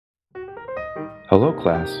Hello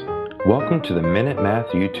class, welcome to the Minute Math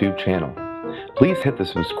YouTube channel. Please hit the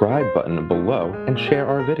subscribe button below and share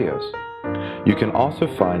our videos. You can also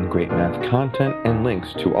find great math content and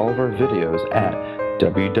links to all of our videos at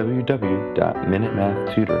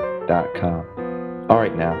www.minutemathtutor.com.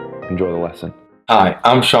 Alright now, enjoy the lesson. Hi,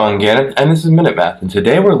 I'm Sean Gannon, and this is Minute Math, and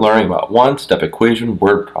today we're learning about one-step equation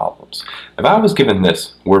word problems. If I was given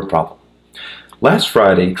this word problem, last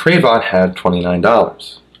Friday, Trevon had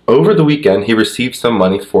 $29. Over the weekend, he received some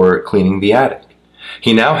money for cleaning the attic.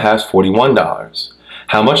 He now has $41.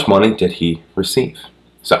 How much money did he receive?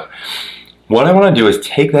 So, what I want to do is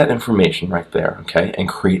take that information right there, okay, and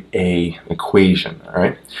create an equation, all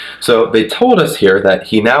right? So, they told us here that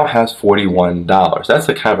he now has $41. That's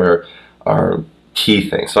the kind of our key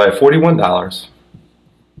thing. So, I have $41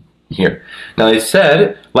 here. Now, they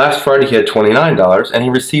said last Friday he had $29 and he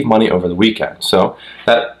received money over the weekend. So,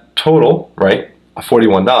 that total, right,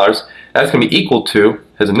 $41, that's going to be equal to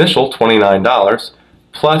his initial $29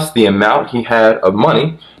 plus the amount he had of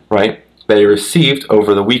money, right, that he received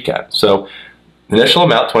over the weekend. So the initial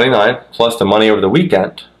amount, 29, plus the money over the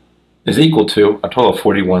weekend is equal to a total of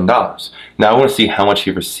 $41. Now I want to see how much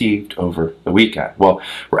he received over the weekend. Well,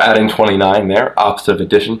 we're adding 29 there, opposite of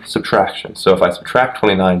addition, subtraction. So if I subtract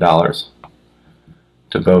 $29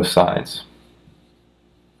 to both sides,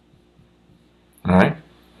 all right,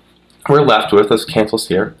 we're left with, let's cancel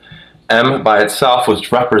here, M by itself,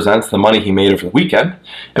 which represents the money he made over the weekend,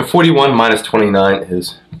 and 41 minus 29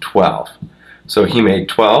 is 12. So he made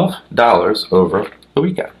 $12 over the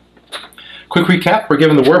weekend. Quick recap, we're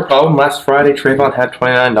given the word problem. Last Friday, Trevon had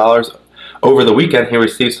 $29. Over the weekend, he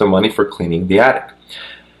received some money for cleaning the attic.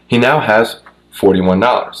 He now has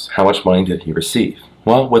 $41. How much money did he receive?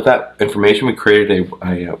 Well, with that information, we created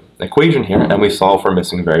an equation here, and we solved for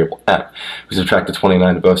missing variable m. We subtracted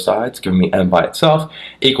 29 to both sides, giving me m by itself,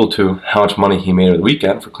 equal to how much money he made over the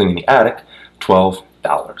weekend for cleaning the attic, $12.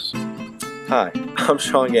 Hi, I'm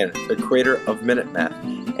Sean Gannon, the creator of Minute Math,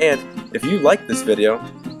 and if you like this video,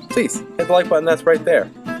 please hit the like button that's right there.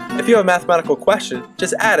 If you have a mathematical question,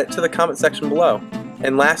 just add it to the comment section below.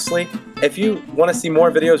 And lastly, if you want to see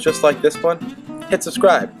more videos just like this one, hit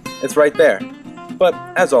subscribe. It's right there. But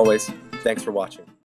as always, thanks for watching.